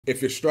If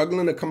you're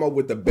struggling to come up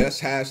with the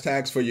best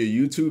hashtags for your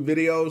YouTube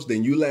videos,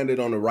 then you landed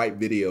on the right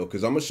video,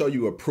 because I'm going to show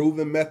you a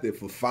proven method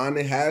for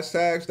finding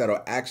hashtags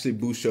that'll actually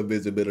boost your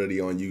visibility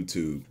on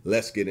YouTube.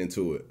 Let's get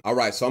into it. All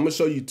right, so I'm going to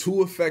show you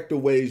two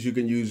effective ways you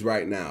can use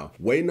right now.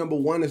 Way number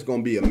one is going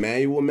to be a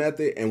manual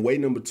method, and way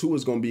number two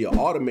is going to be an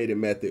automated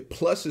method.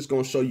 Plus, it's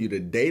going to show you the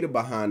data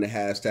behind the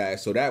hashtag,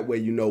 so that way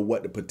you know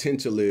what the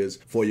potential is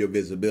for your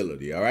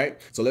visibility. All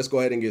right, so let's go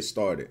ahead and get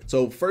started.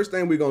 So first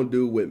thing we're going to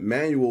do with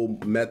manual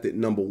method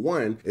number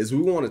one is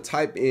we want to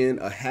type in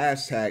a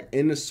hashtag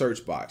in the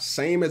search box.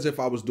 Same as if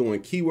I was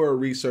doing keyword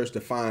research to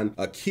find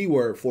a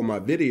keyword for my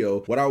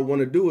video. What I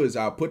want to do is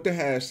I'll put the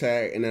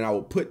hashtag and then I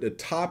will put the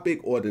topic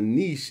or the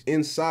niche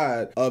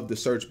inside of the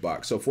search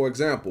box. So for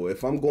example,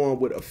 if I'm going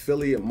with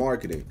affiliate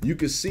marketing, you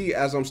can see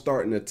as I'm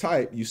starting to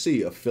type, you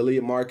see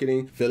affiliate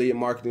marketing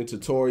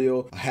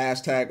tutorial,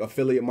 hashtag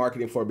affiliate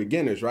marketing for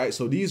beginners, right?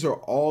 So these are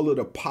all of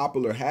the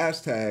popular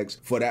hashtags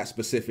for that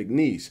specific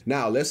niche.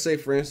 Now, let's say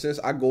for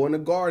instance, I go in the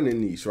gardening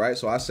niche, right?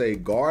 So I say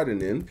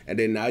gardening, and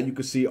then now you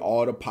can see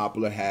all the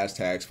popular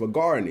hashtags for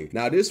gardening.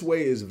 Now this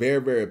way is very,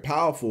 very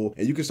powerful,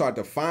 and you can start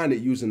to find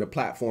it using the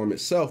platform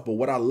itself. But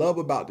what I love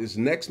about this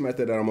next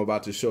method that I'm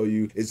about to show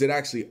you is it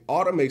actually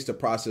automates the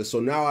process. So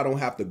now I don't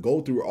have to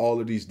go through all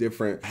of these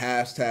different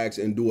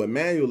hashtags and do it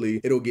manually.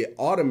 It'll get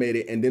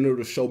automated, and then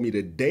it'll show me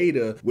the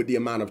data with the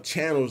amount of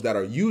channels that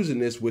are using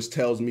this, which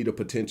tells me the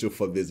potential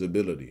for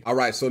visibility. All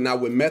right, so now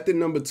with method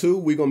number two,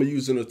 we're gonna be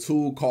using a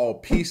tool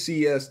called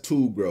PCS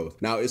Tool Growth.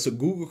 Now it's a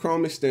Google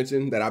Chrome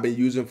extension that I've been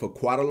using for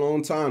quite a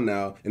long time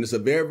now, and it's a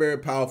very, very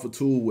powerful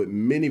tool with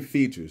many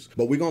features.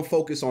 But we're gonna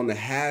focus on the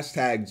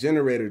hashtag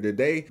generator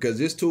today because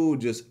this tool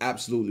just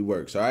absolutely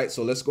works. All right,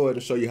 so let's go ahead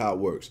and show you how it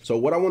works. So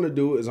what I want to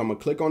do is I'm gonna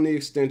click on the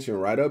extension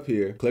right up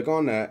here, click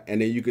on that,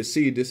 and then you can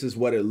see this is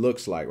what it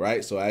looks like,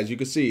 right? So as you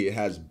can see, it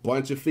has a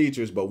bunch of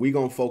features, but we're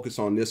gonna focus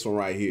on this one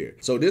right here.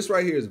 So this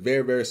right here is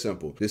very, very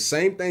simple. The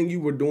same thing you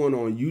were doing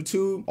on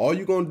YouTube, all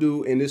you're gonna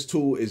do in this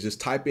tool is just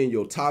type in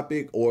your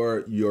topic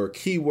or your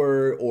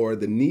keyword or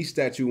the niche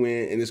that you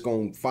in, and it's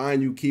going to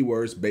find you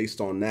keywords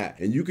based on that.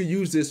 And you can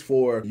use this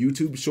for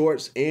YouTube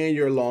shorts and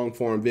your long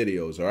form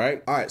videos. All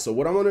right, so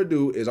what I'm going to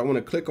do is I want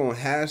to click on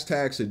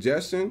hashtag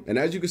suggestion, and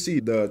as you can see,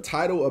 the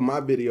title of my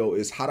video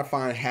is how to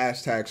find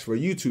hashtags for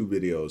YouTube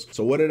videos.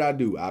 So what did I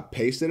do? I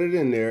pasted it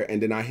in there,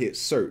 and then I hit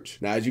search.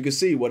 Now as you can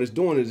see, what it's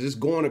doing is it's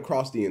going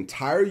across the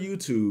entire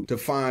YouTube to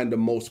find the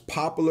most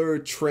popular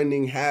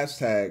trending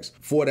hashtags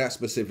for that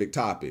specific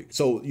topic.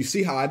 So you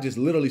see how I just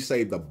literally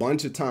saved a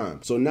bunch of time.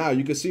 So now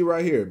you can see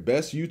right here,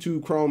 best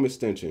YouTube Chrome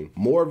extension,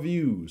 more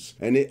views,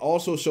 and it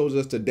also shows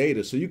us the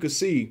data. So you can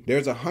see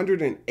there's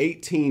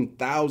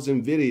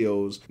 118,000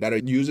 videos that are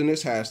using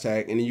this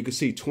hashtag, and then you can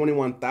see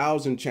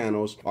 21,000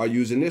 channels are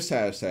using this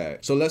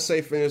hashtag. So let's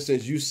say for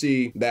instance, you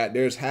see that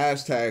there's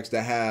hashtags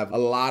that have a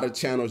lot of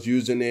channels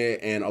using it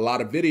and a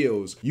lot of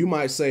videos. You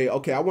might say,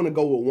 okay, I want to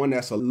go with one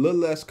that's a little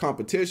less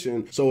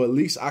competition, so at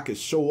least I could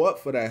show up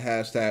for that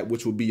hashtag,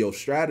 which will be your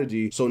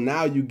strategy. So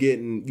now you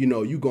getting,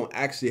 you gonna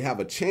actually have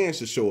a chance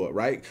to show up,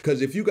 right?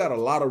 Because if you got a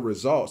lot of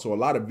results or a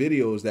lot of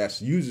videos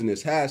that's using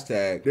this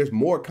hashtag, there's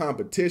more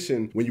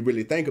competition when you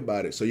really think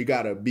about it. So you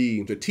got to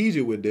be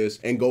strategic with this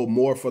and go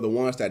more for the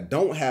ones that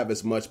don't have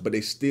as much, but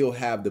they still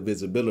have the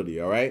visibility.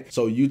 All right,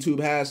 so YouTube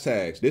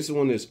hashtags, this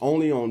one is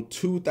only on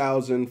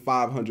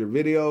 2,500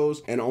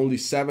 videos and only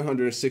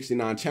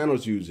 769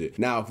 channels use it.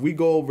 Now if we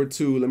go over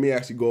to, let me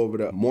actually go over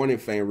to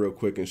Morningfame real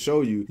quick and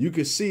show you, you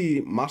can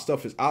see my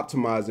stuff is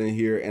optimized in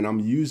here, and I'm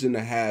using the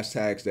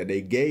hashtags that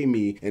they gave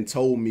me and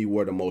told me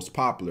were the most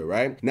popular.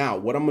 Right now,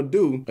 what I'm gonna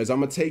do is I'm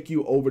gonna take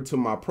you over to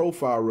my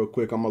profile real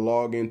quick. I'm gonna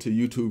log into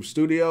YouTube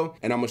Studio,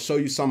 and I'm gonna show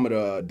you some of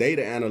the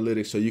data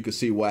analytics so you can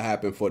see what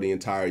happened for the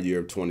entire year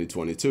of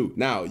 2022.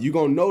 Now you're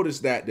gonna notice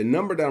that the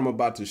number that I'm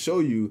about to show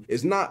you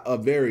is not a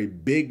very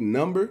big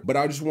number, but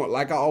I just want,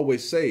 like I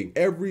always say,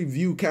 every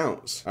view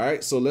counts. All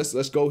right, so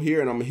let's go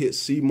here, and I'm gonna hit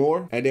see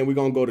more, and then we're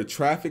gonna go to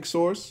traffic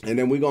source, and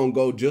then we're gonna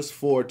go just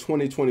for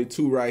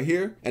 2022 right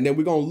here, and then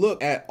we're gonna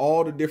look at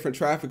all the different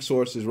traffic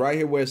sources right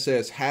here where it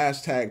says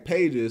hashtag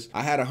pages.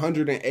 I had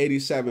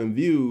 187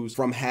 views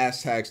from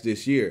hashtags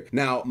this year.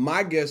 Now,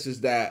 my guess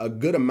is that a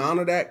good amount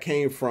of that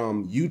came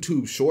from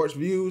YouTube Shorts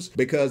views,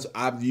 because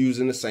I've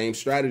using the same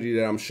strategy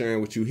that I'm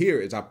sharing with you here.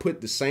 Is I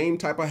put the same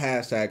type of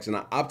hashtags and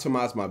I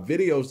optimize my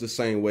videos the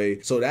same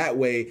way, so that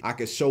way I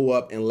can show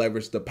up and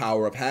leverage the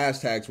power of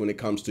hashtags when it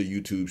comes to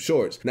YouTube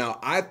Shorts. Now,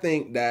 I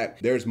think that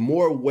there's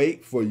more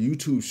weight for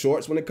YouTube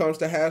Shorts when it comes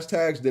to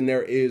hashtags than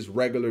there is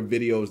regular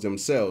videos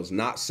themselves.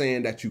 Not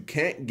saying that you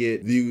can't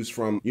get views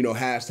from,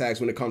 hashtags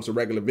when it comes to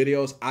regular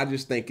videos. I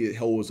just think it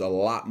holds a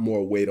lot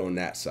more weight on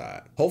that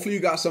side. Hopefully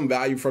you got some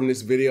value from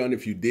this video, and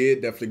if you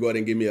did, definitely go ahead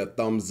and give me a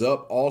thumbs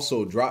up.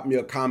 Also, drop me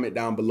a comment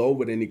down below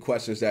with any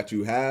questions that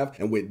you have.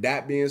 And with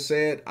that being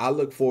said, I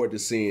look forward to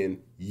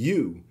seeing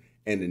you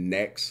in the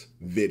next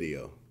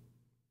video.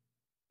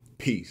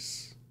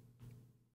 Peace.